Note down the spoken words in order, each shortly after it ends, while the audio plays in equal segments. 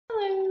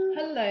Hello.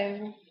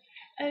 Hello.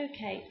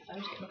 Okay, so I'm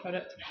just getting my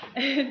product.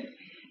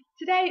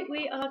 Today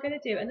we are going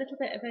to do a little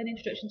bit of an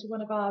introduction to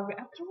one of our. I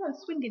can't remember,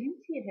 I'm swinging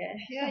into you here.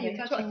 Yeah, Sorry, you're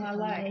touching my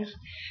leg.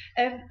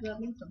 That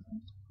means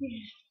something.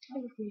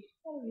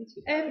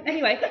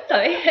 Anyway,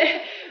 sorry.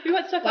 We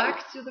want to talk about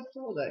Back to the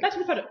product. back to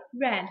the product.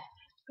 REN,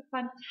 a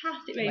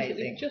fantastic range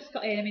that Amazing. we've just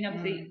got in. I mean,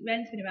 obviously,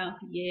 REN's been around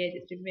for years.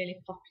 It's been really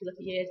popular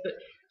for years, but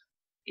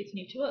it's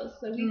new to us,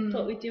 so we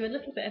thought we'd do a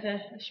little bit of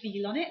a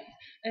spiel on it,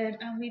 and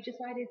we've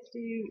decided to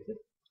do the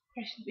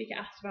questions we get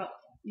asked about,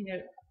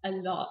 a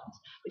lot,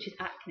 which is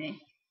acne.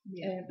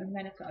 And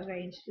then I've got a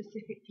range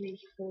specifically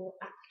for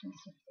acne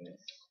sufferers.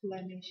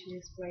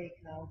 Blemishes,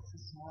 breakouts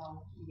as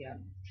well. Yeah.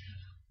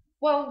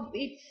 Well,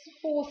 it's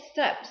 4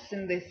 steps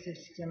in this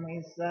system: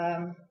 is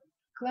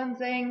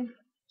cleansing,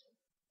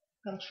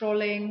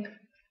 controlling,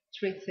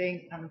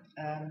 treating, and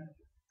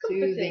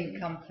soothing,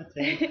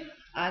 comforting.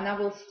 And I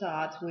will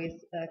start with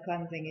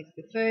cleansing. It's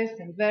the first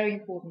and very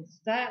important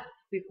step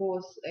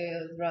because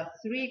there are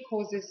 3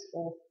 causes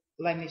of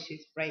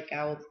blemishes,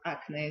 breakouts,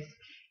 acne.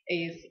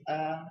 Is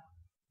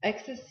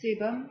excess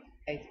sebum,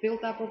 it's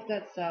built up of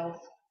dead cells,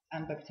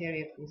 and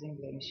bacteria causing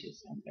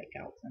blemishes and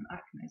breakouts and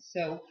acne.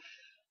 So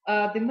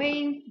the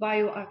main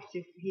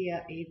bioactive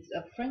here is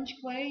a French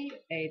clay,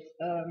 it's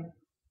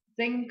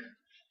zinc,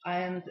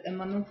 and a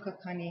Manuka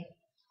honey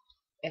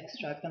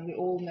extract, and we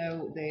all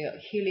know the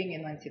healing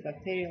and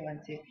antibacterial,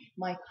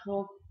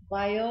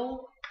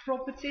 antimicrobial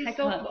properties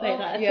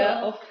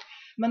of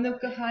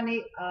Manuka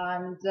honey,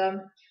 and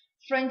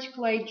French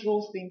clay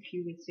draws the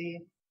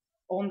impurity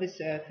on the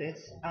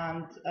surface,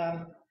 and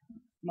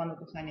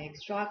Manuka honey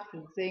extract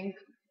and zinc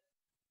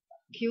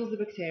kills the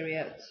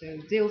bacteria, so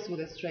deals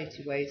with it straight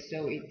away,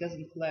 so it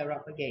doesn't flare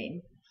up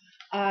again.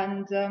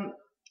 And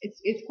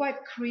it's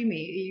quite creamy.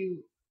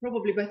 You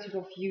probably better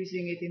off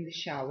using it in the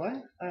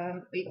shower.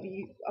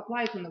 You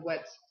apply it on a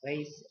wet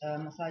place,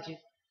 massage it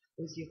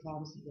with your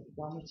palms for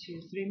 1 or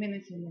 2, 3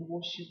 minutes, and then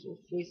wash it off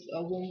with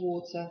warm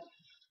water.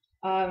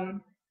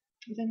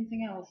 Is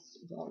anything else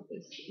about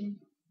this?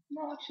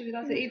 No, actually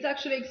that's it. It's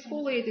actually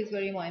exfoliated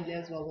very mildly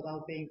as well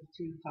without being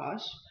too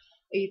harsh.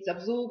 It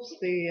absorbs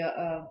the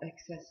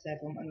excess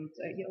sebum and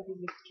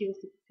obviously kills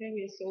the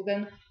bacteria. So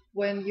then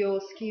when your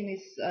skin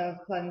is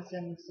cleansed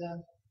and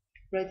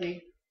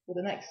ready for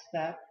the next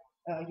step,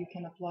 you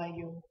can apply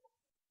your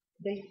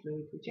day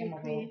fluid, which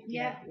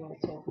we'll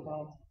talk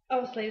about.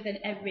 Obviously, within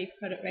every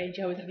product range,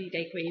 you always have your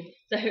day cream.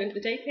 So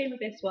the day cream with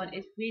this one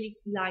is really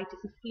light.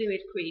 It's a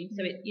fluid cream,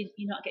 so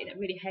you're not getting a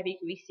really heavy,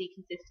 greasy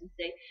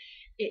consistency.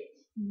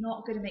 It's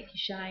not going to make you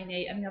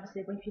shiny. I mean,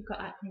 obviously, if you've got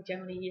acne,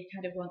 generally you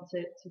kind of want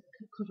to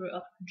cover it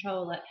up,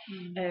 control it.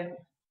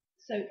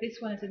 So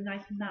this one is a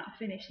nice matte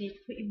finish. So you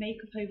can put your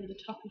makeup over the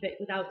top of it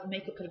without the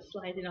makeup kind of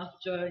sliding off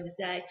during the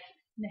day.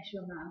 Unless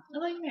you're a man.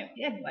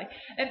 Anyway.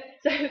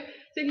 So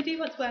if you do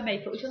want to wear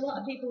makeup, which a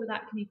lot of people with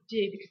acne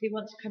do because they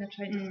want to kind of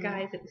try and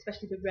disguise it,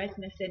 especially the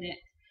redness in it,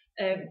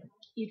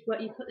 you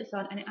put this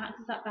on and it acts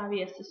as that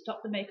barrier to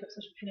stop the makeup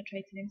sort of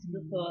penetrating into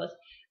the pores.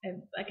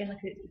 Again,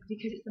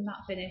 because it's the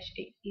matte finish,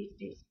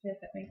 it's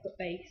perfect makeup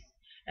base.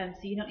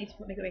 So you don't need to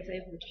put makeup base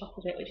over the top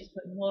of it, which is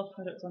putting more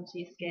products onto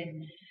your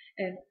skin.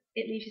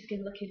 It leaves your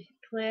skin looking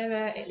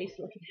clearer, it leaves it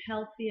looking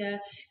healthier,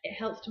 it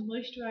helps to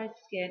moisturise the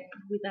skin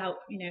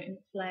without,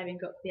 flaring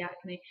up the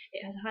acne.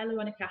 It has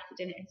hyaluronic acid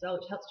in it as well,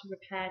 which helps to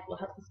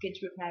helps the skin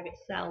to repair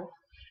itself.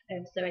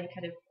 So any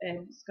kind of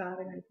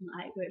scarring or anything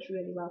like that works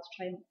really well to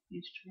try and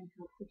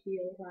help to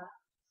heal that.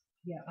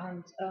 Yeah,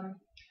 and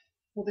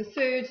for the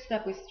third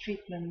step is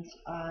treatment,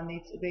 and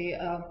it's the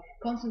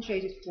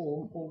concentrated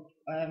form of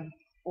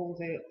all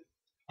the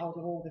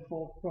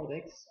 4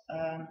 products.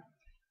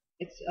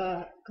 It's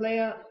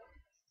clear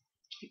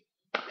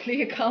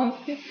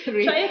calcium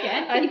 3. Try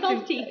again.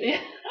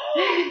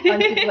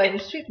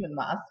 Anti-Blemish treatment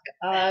mask.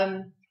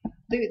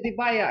 The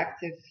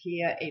bioactive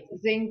here is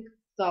zinc,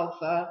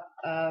 sulfur,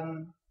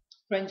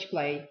 French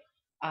clay,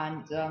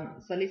 and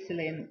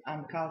salicylene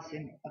and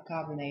calcium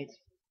carbonate,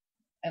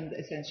 and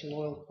essential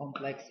oil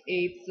complex.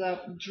 It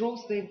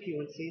draws the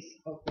impurities.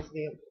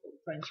 Obviously,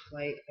 French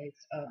clay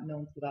is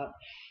known for that.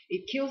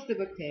 It kills the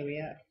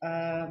bacteria.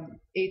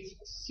 It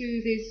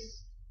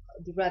soothes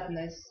the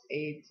redness.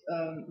 It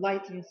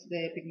lightens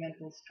the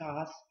pigmental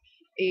scars.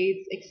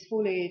 It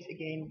exfoliates,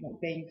 again, not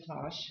being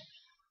harsh.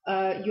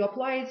 You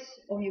apply it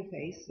on your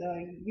face.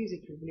 You use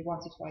it probably 1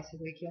 or 2 a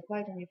week. You apply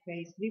it on your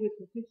face, leave it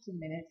for 15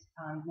 minutes,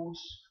 and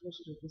wash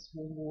it with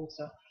warm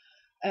water.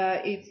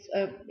 It's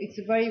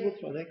a very good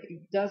product.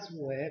 It does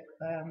work.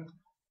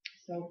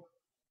 So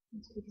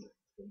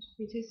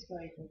it is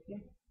very good. Yeah.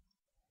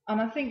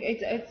 And I think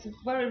it's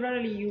very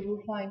rarely you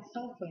will find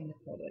sulfur in the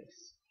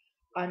products,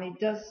 and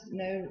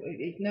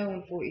it's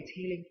known for its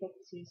healing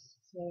properties.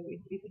 So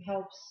it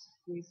helps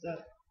with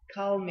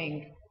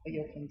calming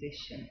your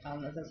condition,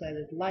 and as I said,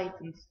 it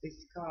lightens the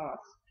scars.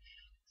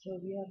 So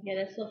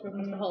there's sulfur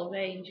across the whole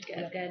range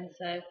again.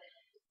 So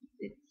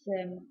it's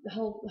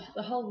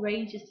the whole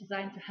range is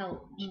designed to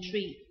help to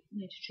treat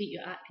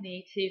your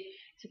acne,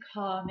 to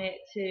calm it,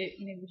 to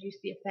reduce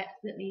the effects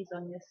that it leaves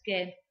on your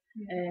skin.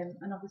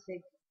 And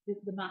obviously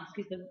the mask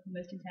is the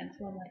most intense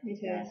one, like you It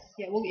said. is.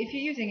 Yeah. Well, if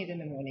you're using it in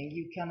the morning,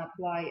 you can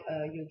apply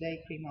your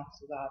day cream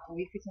after that. Or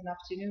if it's an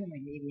afternoon or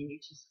evening, you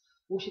just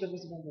wash it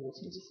with warm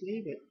water and just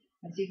leave it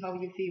and see how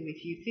you feel.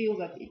 If you feel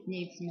that it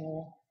needs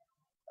more,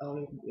 or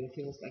it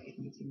feels like it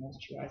needs a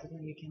moisturizer,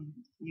 then you can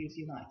use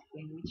your night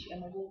cream, which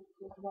Emma will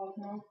talk about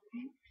now.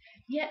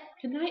 Yeah,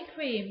 the night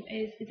cream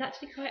is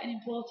actually quite an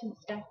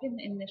important step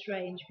in this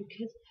range,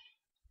 because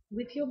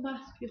with your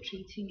mask you're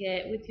treating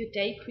it, with your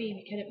day cream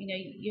you kind of,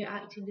 you're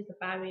acting as a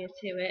barrier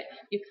to it,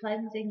 you're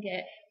cleansing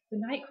it. The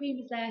night cream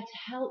is there to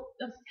help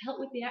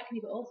with the acne,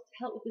 but also to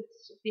help with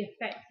the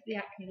effects the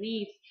acne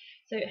leaves.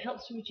 So it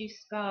helps to reduce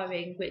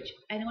scarring, which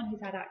anyone who's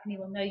had acne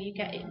will know you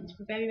get it. It's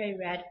very, very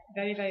red,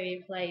 very, very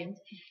inflamed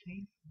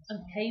and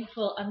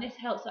painful, and this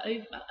helps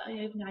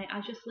overnight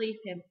as you're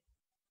sleeping.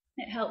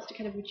 It helps to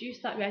kind of reduce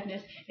that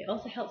redness. It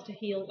also helps to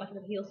heal, like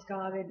heal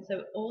scarring.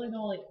 So all in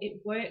all,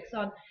 it works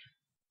on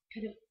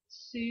kind of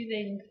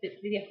soothing the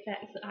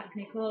effects that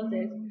acne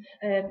causes.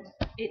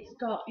 It's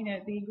got,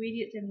 the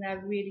ingredients in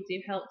there really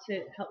do help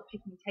to help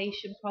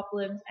pigmentation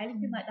problems,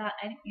 anything like that,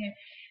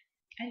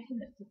 anything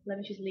that the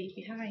blemishes leave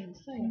behind.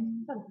 So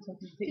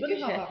Did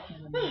you have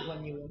acne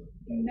when you were?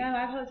 No,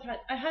 I have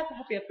had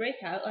a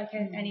breakout like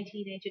any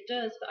teenager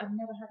does, but I've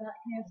never had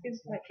acne. My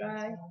skin's quite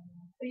dry.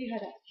 But you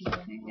had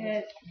acne.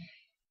 Yeah.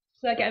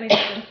 So again,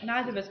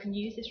 neither of us can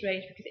use this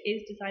range because it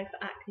is designed for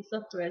acne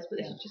sufferers, but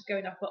this is just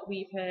going off what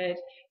we've heard,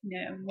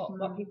 and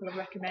what people have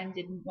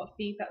recommended and what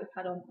feedback we've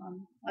had on.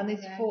 And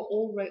it's for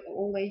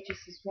all ages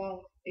as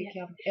well.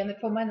 And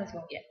for men as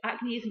well. Yeah,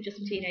 acne isn't just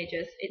for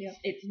teenagers.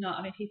 It's not.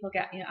 I mean, people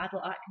get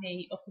adult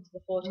acne up into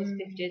the 40s,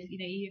 50s. You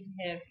even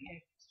hear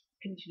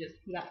pensioners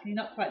with acne,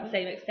 not quite the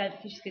same extent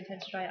because your skin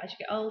tends to dry out as you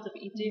get older,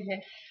 but you do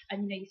hear,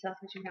 and yourself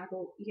as an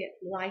adult, you get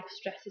life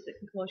stresses that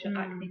can cause your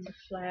acne to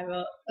flare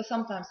up. Or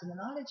sometimes even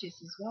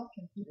allergies as well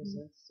can cause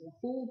it, so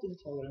food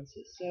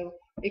intolerances. So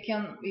you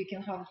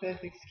can have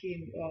perfect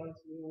skin all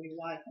your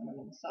life, and then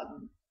all of a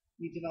sudden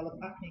you develop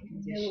acne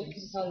conditions. Milk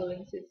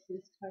intolerance is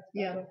quite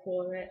a problem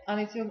for it.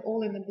 And it's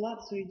all in the blood,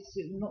 so it's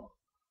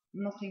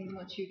nothing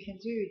much you can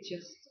do.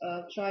 Just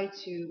try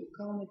to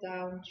calm it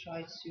down,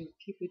 try to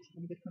keep it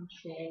under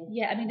control.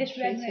 Yeah, I mean, this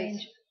REN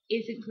range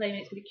isn't claiming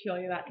it's going to cure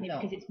your acne,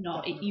 because it's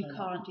not. You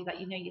can't do that.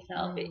 You know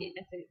yourself.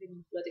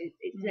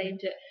 It's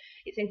aimed at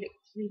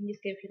leaving your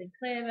skin feeling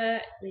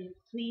clearer, feeling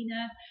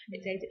cleaner.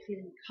 It's aimed at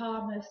feeling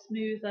calmer,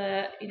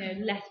 smoother,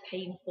 less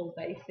painful,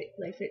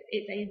 basically. So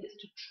it's aimed at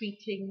sort of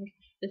treating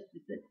the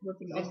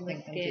on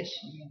the skin.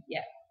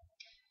 Yeah.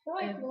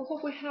 Right, well,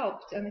 hope we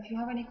helped. And if you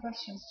have any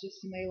questions,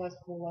 just email us,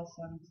 call us,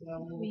 and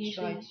we'll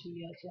try to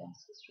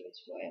answer straight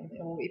away.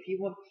 Or if you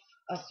want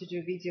us to do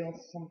a video on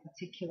some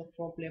particular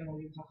problem, or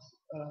you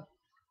have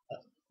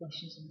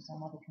questions on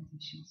some other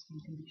conditions,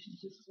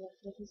 just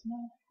let us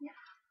know. Yeah.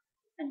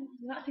 And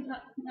I think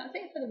that's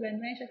it for the REN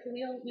range. I think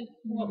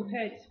what we've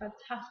heard is a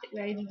fantastic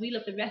range, and we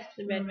love the rest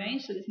of the REN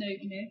range. So there's no,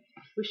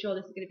 we're sure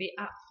this is going to be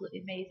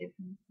absolutely amazing.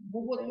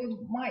 Well, what we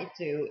might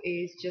do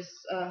is just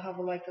have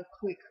a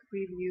quick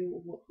preview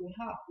of what we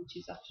have, which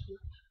is actually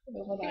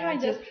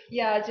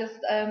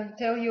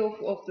tell you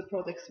of the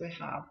products we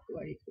have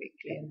very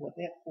quickly and what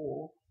they're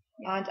for.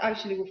 Yeah. And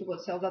actually, we forgot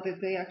to tell that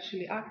the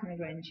actually acne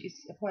range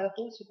is quite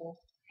affordable.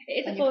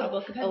 It is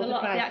affordable compared to a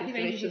lot of the acne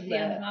ranges you see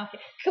on the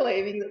market.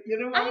 Claiming that you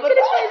remember. I'm going to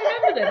try and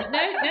remember them.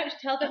 No, just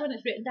tell everyone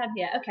it's written down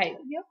here. Okay.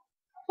 Yep.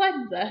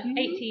 Cleanser,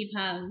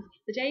 £18.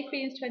 The day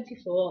cream is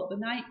 £24. The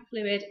night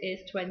fluid is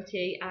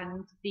 £20,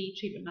 and the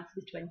treatment mask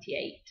is £28.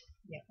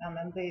 Yeah, and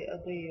then they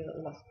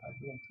last quite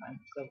a long time.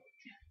 So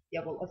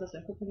yeah, well, as I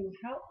said, hopefully it will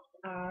help,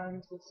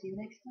 and we'll see you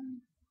next time.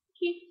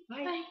 Thank you.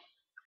 Bye. Bye.